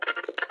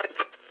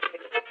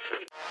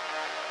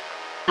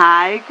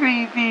Hi,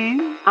 creepies.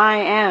 I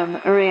am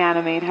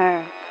Reanimate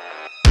Her.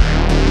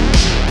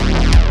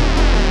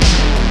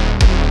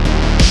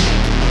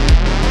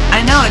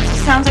 I know, it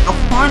just sounds like a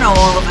porno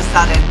all of a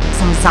sudden.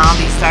 Some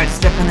zombies start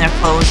stripping their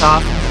clothes off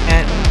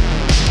and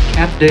shit.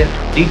 Cat dead.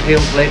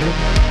 Details later.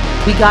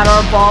 We got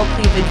our ball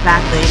cleavage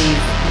back,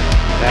 ladies.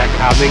 They're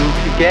coming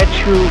to get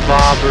you,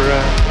 Barbara.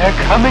 They're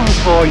coming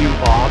for you,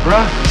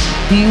 Barbara.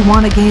 Do you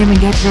want a game and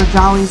get your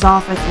jollies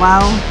off as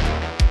well?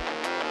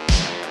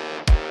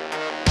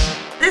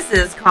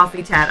 This is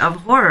Coffee Chat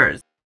of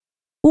Horrors.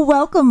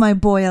 Welcome, my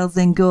boils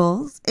and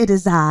ghouls. It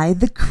is I,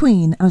 the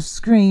Queen of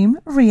Scream,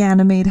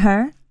 Reanimate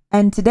Her.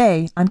 And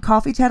today, on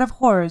Coffee Chat of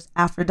Horrors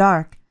After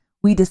Dark,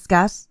 we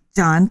discuss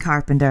John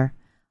Carpenter.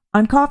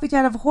 On Coffee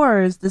Chat of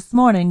Horrors this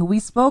morning, we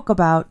spoke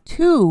about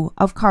two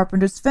of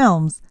Carpenter's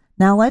films.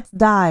 Now let's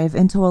dive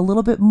into a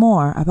little bit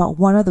more about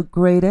one of the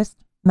greatest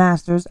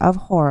masters of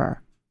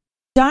horror.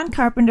 John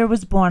Carpenter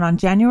was born on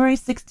January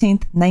 16,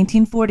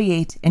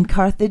 1948, in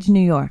Carthage, New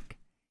York.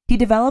 He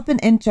developed an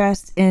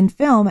interest in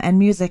film and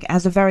music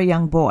as a very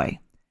young boy.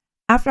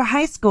 After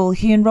high school,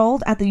 he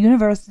enrolled at the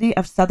University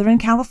of Southern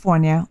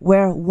California,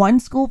 where one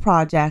school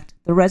project,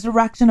 The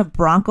Resurrection of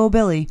Bronco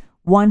Billy,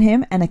 won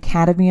him an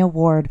Academy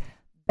Award,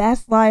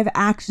 Best Live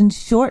Action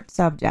Short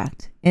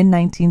Subject, in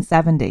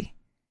 1970.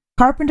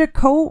 Carpenter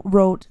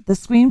co-wrote the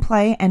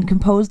screenplay and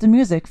composed the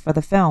music for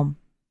the film.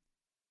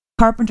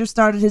 Carpenter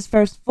started his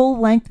first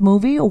full-length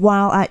movie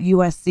while at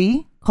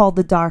USC, called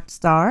The Dark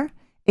Star,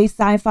 a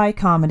sci-fi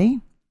comedy.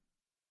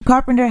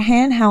 Carpenter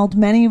handheld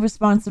many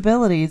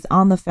responsibilities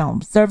on the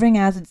film, serving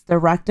as its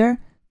director,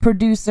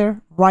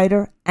 producer,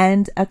 writer,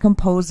 and a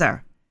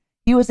composer.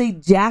 He was a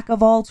jack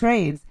of all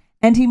trades,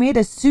 and he made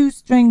a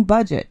shoestring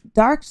budget.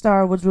 Dark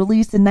Star was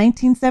released in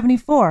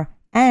 1974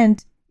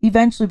 and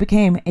eventually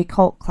became a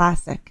cult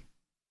classic.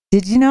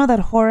 Did you know that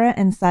horror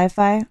and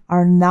sci-fi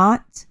are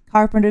not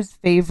Carpenter's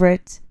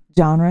favorite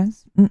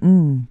genres?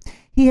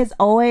 He has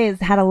always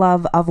had a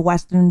love of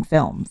Western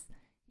films.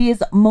 He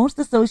is most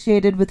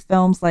associated with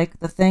films like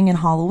The Thing and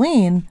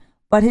Halloween,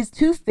 but his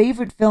two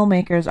favorite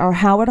filmmakers are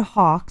Howard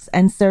Hawks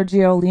and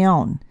Sergio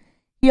Leone.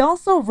 He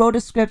also wrote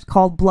a script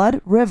called Blood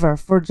River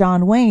for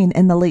John Wayne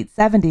in the late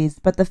 70s,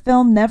 but the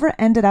film never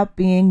ended up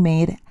being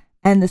made,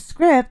 and the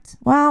script,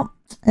 well,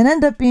 it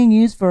ended up being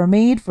used for a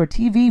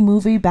made-for-TV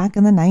movie back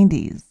in the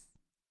 90s.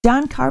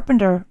 John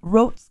Carpenter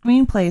wrote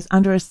screenplays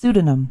under a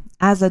pseudonym.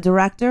 As a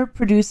director,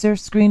 producer,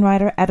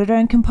 screenwriter, editor,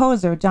 and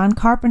composer, John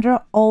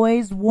Carpenter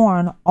always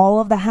worn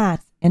all of the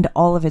hats in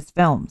all of his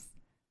films.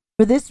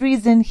 For this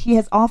reason, he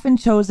has often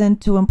chosen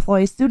to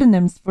employ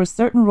pseudonyms for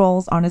certain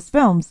roles on his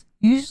films.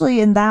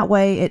 Usually in that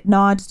way, it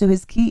nods to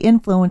his key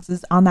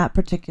influences on that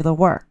particular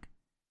work.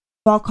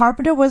 While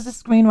Carpenter was a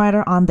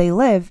screenwriter on They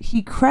Live,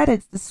 he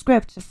credits the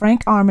script to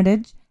Frank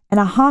Armitage and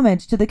a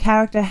homage to the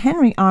character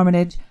Henry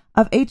Armitage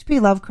of H.P.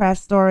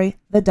 Lovecraft's story,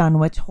 The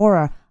Dunwich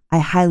Horror. I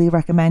highly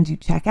recommend you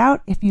check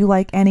out if you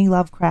like any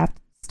Lovecraft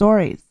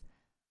stories.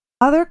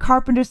 Other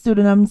Carpenter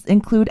pseudonyms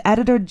include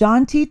editor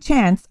John T.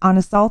 Chance on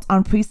Assault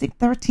on Precinct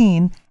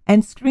 13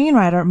 and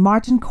screenwriter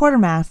Martin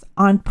Quatermass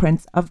on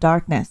Prince of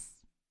Darkness.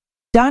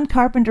 John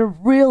Carpenter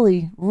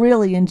really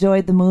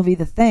enjoyed the movie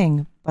The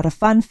Thing, but a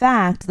fun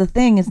fact, The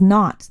Thing is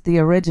not the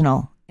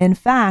original. In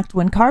fact,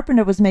 when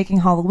Carpenter was making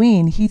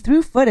Halloween, he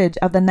threw footage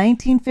of the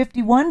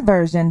 1951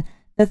 version,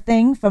 The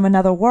Thing from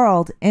Another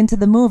World, into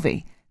the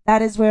movie.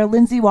 That is where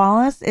Lindsay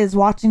Wallace is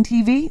watching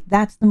TV.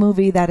 That's the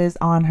movie that is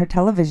on her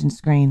television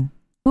screen.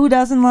 Who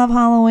doesn't love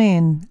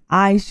Halloween?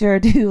 I sure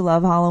do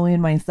love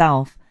Halloween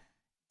myself.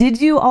 Did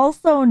you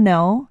also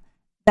know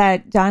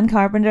that John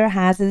Carpenter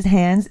has his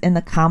hands in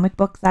the comic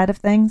book side of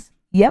things?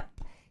 Yep.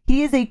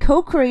 He is a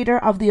co-creator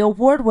of the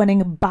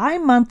award-winning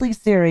bi-monthly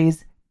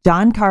series,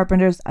 John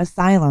Carpenter's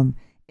Asylum.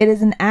 It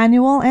is an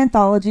annual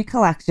anthology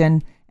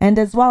collection, and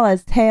as well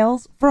as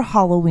Tales for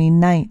Halloween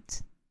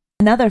Night.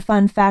 Another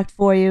fun fact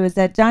for you is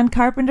that John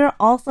Carpenter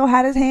also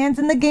had his hands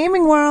in the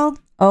gaming world.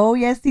 Oh,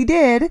 yes, he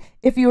did.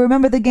 If you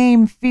remember the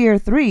game Fear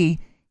 3,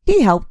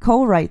 he helped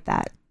co-write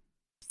that.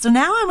 So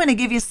now I'm going to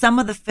give you some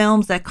of the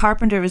films that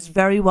Carpenter is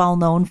very well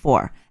known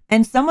for,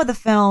 and some of the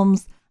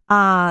films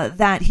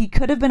that he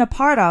could have been a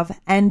part of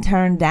and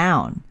turned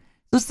down.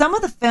 So some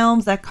of the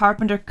films that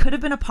Carpenter could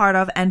have been a part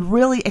of and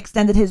really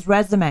extended his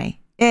resume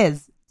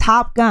is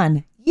Top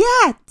Gun.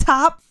 Yeah,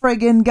 Top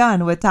friggin'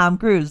 Gun with Tom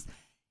Cruise.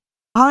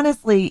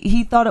 Honestly,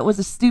 he thought it was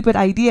a stupid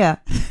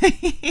idea.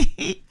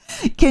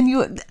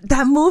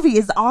 That movie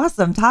is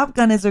awesome. Top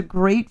Gun is a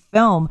great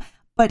film,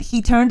 but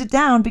he turned it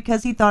down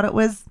because he thought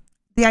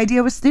the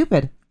idea was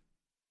stupid.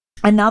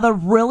 Another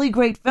really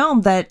great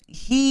film that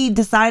he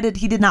decided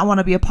he did not want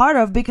to be a part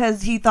of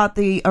because he thought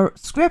the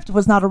script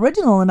was not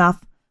original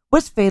enough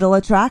was Fatal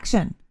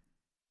Attraction.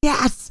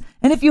 Yes,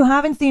 and if you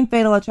haven't seen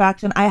Fatal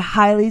Attraction, I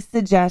highly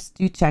suggest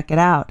you check it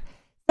out.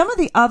 Some of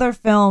the other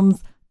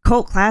films,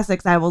 cult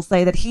classics, I will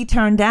say, that he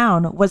turned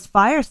down was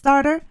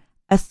Firestarter,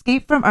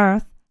 Escape from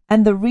Earth,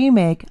 and the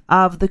remake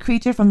of The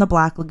Creature from the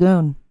Black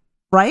Lagoon.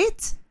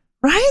 Right?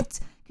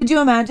 Could you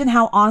imagine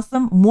how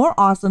more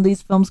awesome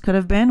these films could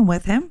have been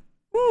with him?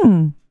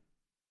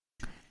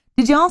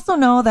 Did you also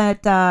know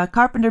that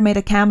Carpenter made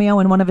a cameo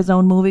in one of his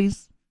own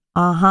movies?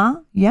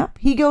 Yep.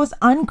 He goes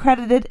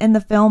uncredited in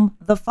the film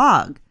The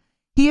Fog.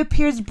 He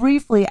appears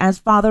briefly as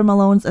Father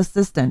Malone's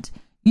assistant.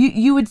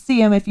 You would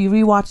see him if you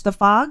rewatch The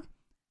Fog.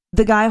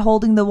 The guy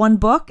holding the one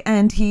book,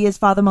 and he is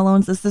Father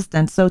Malone's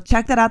assistant. So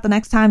check that out the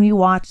next time you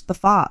watch The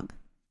Fog.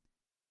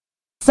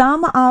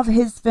 Some of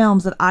his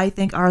films that I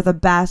think are the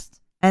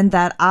best, and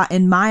that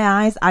in my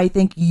eyes, I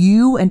think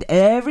you and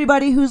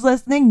everybody who's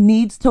listening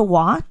needs to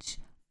watch,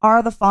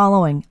 are the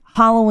following.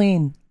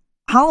 Halloween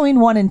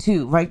 1 and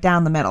 2, right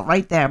down the middle,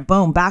 right there,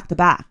 boom, back to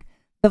back.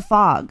 The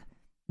Fog,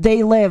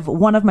 They Live.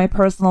 One of my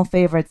personal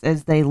favorites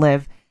is They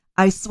Live.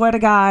 I swear to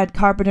God,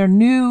 Carpenter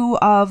knew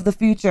of the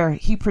future.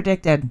 He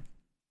predicted.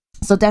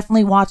 So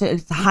definitely watch it.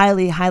 It's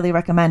highly, highly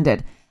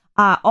recommended.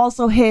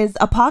 Also his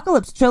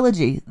Apocalypse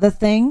trilogy, The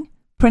Thing,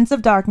 Prince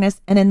of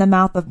Darkness, and In the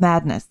Mouth of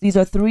Madness. These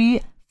are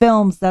 3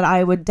 films that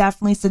I would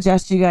definitely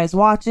suggest you guys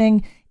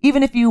watching,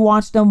 even if you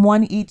watched them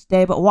one each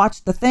day, but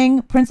watch The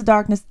Thing, Prince of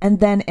Darkness, and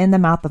then In the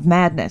Mouth of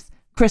Madness.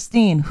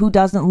 Christine, who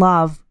doesn't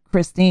love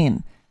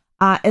Christine?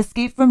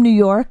 Escape from New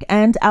York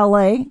and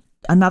LA,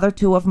 another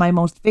 2 of my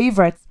most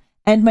favorites,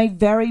 and my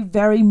very,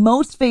 very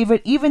most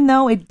favorite, even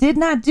though it did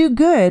not do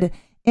good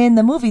in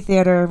the movie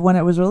theater when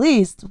it was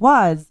released,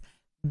 was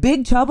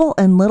Big Trouble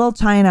in Little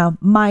China.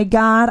 My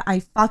God, I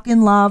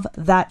fucking love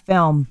that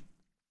film.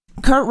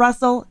 Kurt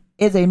Russell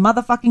is a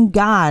motherfucking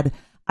god.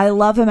 I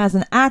love him as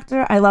an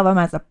actor. I love him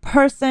as a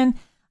person.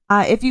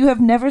 If you have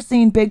never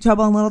seen Big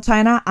Trouble in Little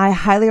China, I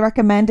highly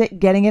recommend it,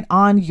 getting it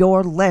on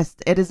your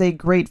list. It is a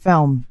great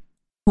film.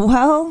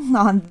 Well,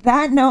 on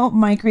that note,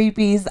 my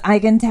creepies, I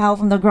can tell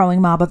from the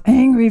growing mob of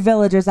angry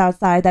villagers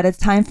outside that it's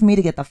time for me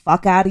to get the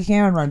fuck out of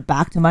here and run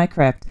back to my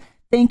crypt.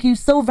 Thank you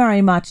so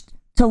very much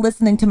to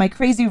listening to my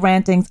crazy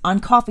rantings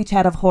on Coffee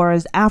Chat of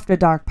Horrors After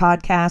Dark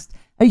podcast.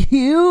 A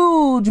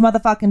huge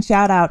motherfucking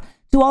shout out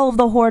to all of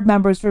the Horde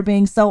members for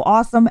being so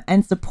awesome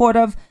and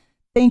supportive.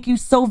 Thank you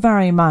so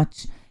very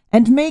much.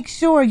 And make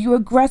sure you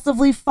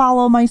aggressively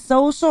follow my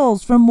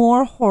socials for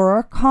more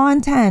horror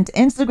content.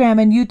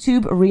 Instagram and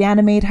YouTube,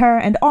 Reanimate Her,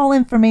 and all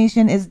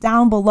information is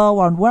down below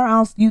on where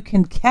else you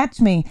can catch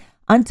me.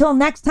 Until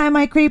next time,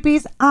 my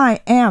creepies,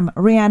 I am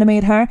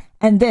Reanimate Her,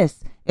 and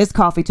this is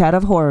Coffee Chat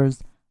of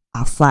Horrors.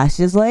 I'll slash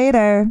yous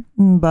later.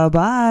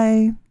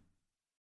 Bye-bye.